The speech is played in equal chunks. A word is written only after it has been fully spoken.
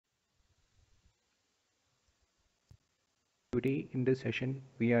Today in this session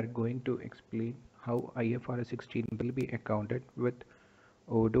we are going to explain how IFRS 16 will be accounted with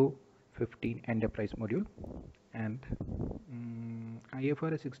Odoo 15 Enterprise module. And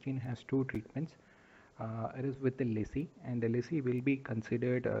IFRS 16 has two treatments. It is with the lessee, and the lessee will be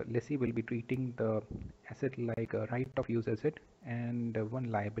considered, lessee will be treating the asset like a right of use asset, and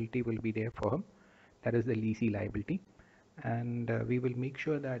one liability will be there for him, that is the lessee liability. And we will make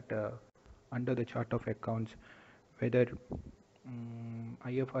sure that under the chart of accounts whether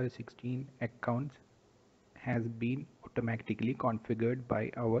IFRS 16 accounts has been automatically configured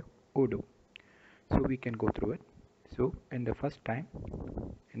by our Odoo. So we can go through it. So in the first step,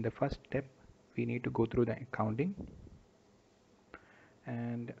 we need to go through the accounting,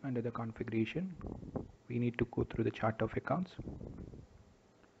 and under the configuration we need to go through the chart of accounts,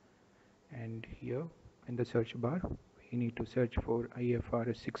 and here in the search bar we need to search for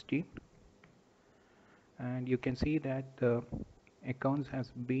IFRS 16, and you can see that the accounts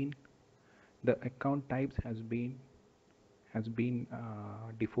the account types has been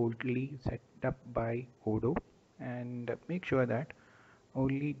defaultly set up by Odoo, and make sure that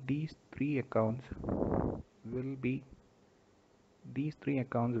only these three accounts will be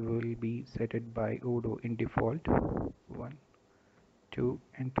set by Odoo in default 1, 2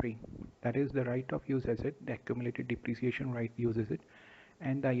 and 3. That is the right of use asset, the accumulated depreciation right use asset,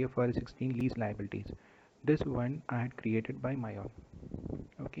 and the IFRS 16 lease liabilities. This one I had created by my own.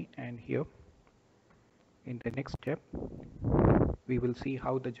 Okay, and here in the next step we will see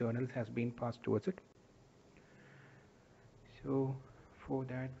how the journals has been passed towards it. So for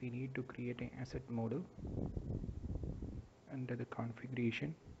that we need to create an asset model. Under the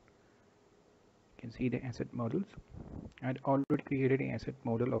configuration you can see the asset models. I had already created an asset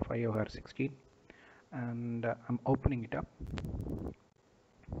model of IFRS 16, and I'm opening it up.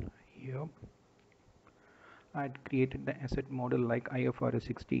 Here I had created the asset model like IFRS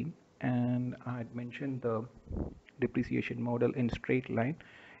 16, and I had mentioned the depreciation model in straight line.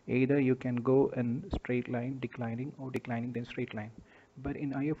 Either you can go in straight line declining, or declining then straight line, but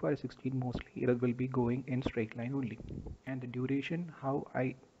in IFRS 16 mostly it will be going in straight line only. And the duration, how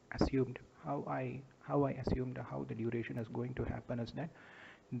I assumed how the duration is going to happen is that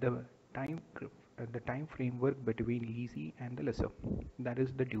the time framework between lessee and the lessor, that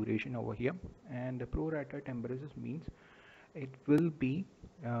is the duration over here. And the pro rata temporis means it will be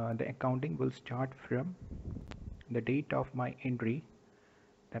the accounting will start from the date of my entry,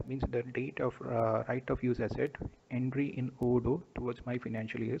 that means the date of right of use asset entry in Odoo towards my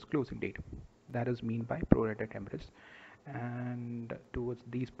financial year's closing date. That is mean by pro rata temporis. And towards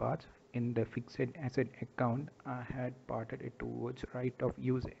these parts in the fixed asset account, I had parted it towards right of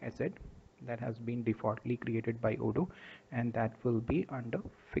use asset that has been defaultly created by Odoo, and that will be under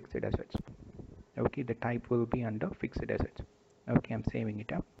fixed assets. Okay, the type will be under fixed assets. Okay, I'm saving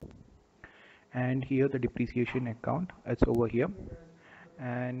it up. And here the depreciation account, it's over here,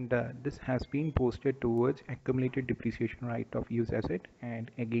 and this has been posted towards accumulated depreciation right of use asset, and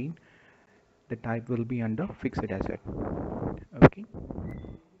again the type will be under fixed asset. Okay,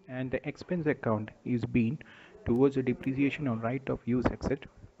 and the expense account is being towards the depreciation on right of use asset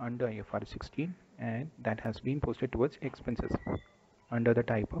under IFRS 16, and that has been posted towards expenses under the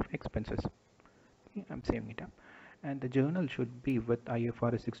type of expenses. Okay, I'm saving it up. And the journal should be with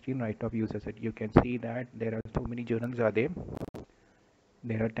IFRS 16 right of use asset. You can see that there are so many journals are there.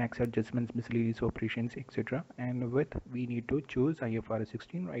 There are tax adjustments, miscellaneous operations, etc. And with we need to choose IFRS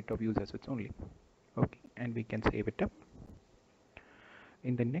 16 right of use assets only. Okay, and we can save it up.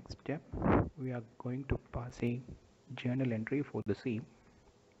 In the next step, we are going to pass a journal entry for the same.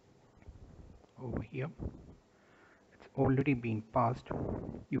 Over here, it's already been passed.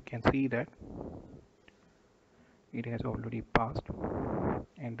 You can see that it has already passed,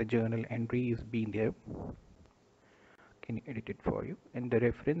 and the journal entry is being there. Can edit it for you. In the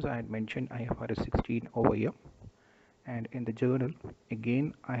reference I had mentioned IFRS 16 over here, and in the journal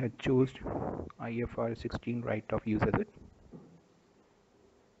again I had chosen IFRS 16 right of use asset.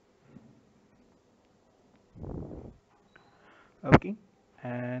 Okay,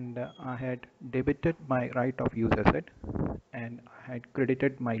 and I had debited my right of use asset, and I had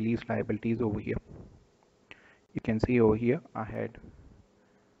credited my lease liabilities over here. You can see over here I had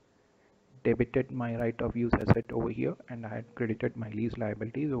debited my right of use asset over here, and I had credited my lease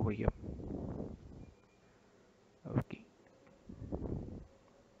liabilities over here. Okay,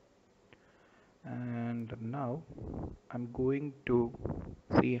 and now I'm going to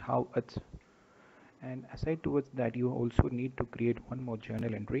see how it's, and aside towards that you also need to create one more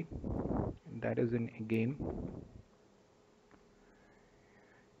journal entry, and that is in again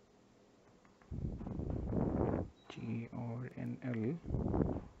or NL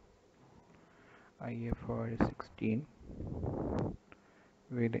IFRS 16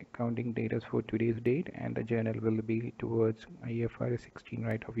 with accounting data for today's date, and the journal will be towards IFRS 16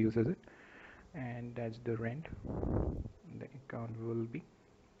 right of use asset, and that's the rent. The account will be,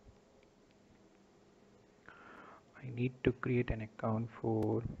 I need to create an account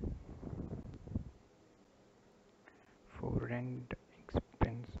for rent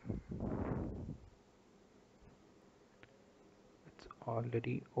expense. It's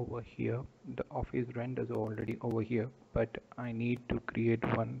already over here. The office rent is already over here, but I need to create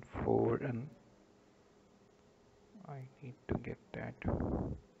one for an, I need to get that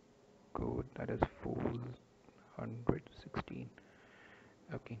code, that is 416.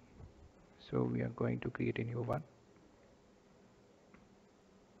 Okay, so we are going to create a new one,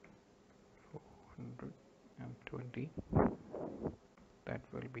 420. That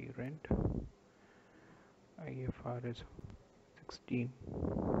will be rent IFRS 16,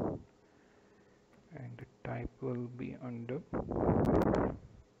 and the type will be under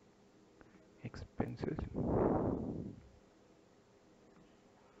expenses.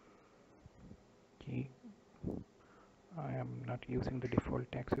 Okay, I am not using the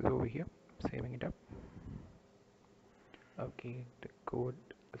default taxes over here. Saving it up. Okay, the code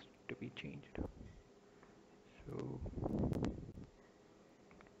is to be changed. So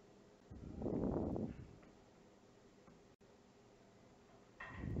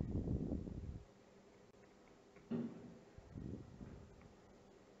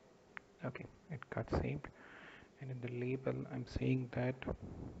okay, it got saved, and in the label I'm saying that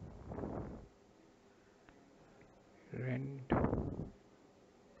rent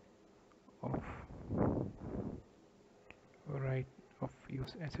of right of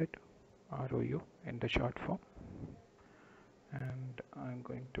use asset, ROU in the short form, and I'm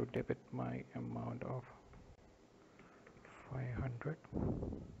going to debit my amount of 500,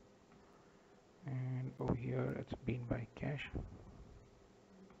 and over here it's been by cash,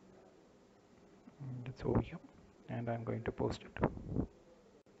 and it's over here, and I'm going to post it,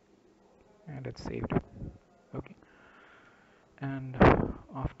 and it's saved. Okay, and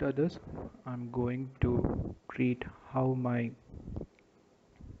after this I'm going to treat how my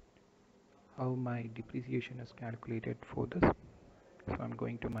depreciation is calculated for this. So I'm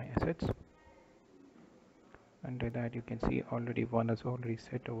going to my assets. Under that you can see already one is already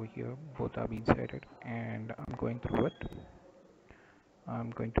set over here, both are being set, and I'm going through it. I'm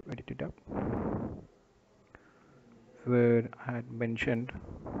going to edit it up where I had mentioned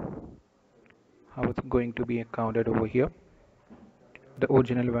how it's going to be accounted over here. The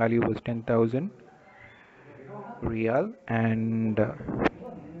original value was 10,000 real, and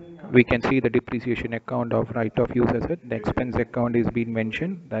we can see the depreciation account of right of use asset. The expense account is being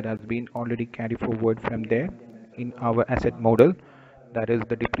mentioned, that has been already carried forward from there in our asset model, that is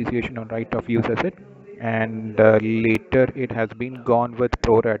the depreciation on right of use asset, and later it has been gone with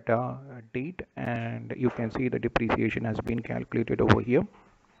pro rata date, and you can see the depreciation has been calculated over here.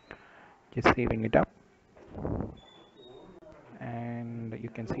 Just saving it up, and you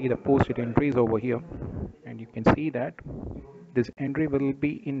can see the posted entries over here, and you can see that this entry will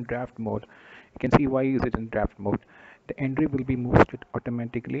be in draft mode. You can see why is it in draft mode. The entry will be moved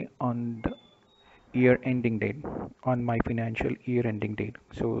automatically on the year ending date, on my financial year ending date,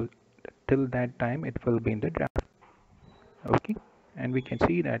 so till that time it will be in the draft. Okay, and we can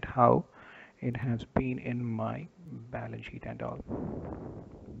see that how it has been in my balance sheet and all.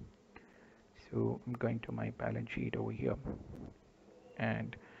 So I'm going to my balance sheet over here,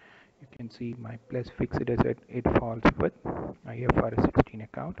 and you can see my plus fixed asset, it falls with IFRS 16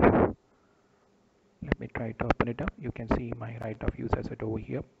 account. Let me try to open it up. You can see my right of use asset over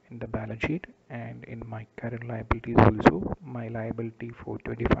here in the balance sheet, and in my current liabilities also my liability for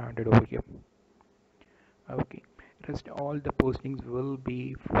 2500 over here. Okay, rest all the postings will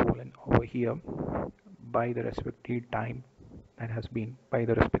be fallen over here by the respective time that has been, by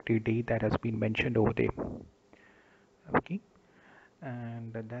the respective date that has been mentioned over there. Okay,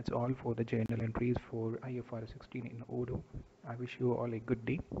 and that's all for the journal entries for IFRS 16 in Odoo. I wish you all a good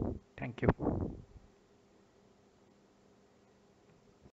day. Thank you.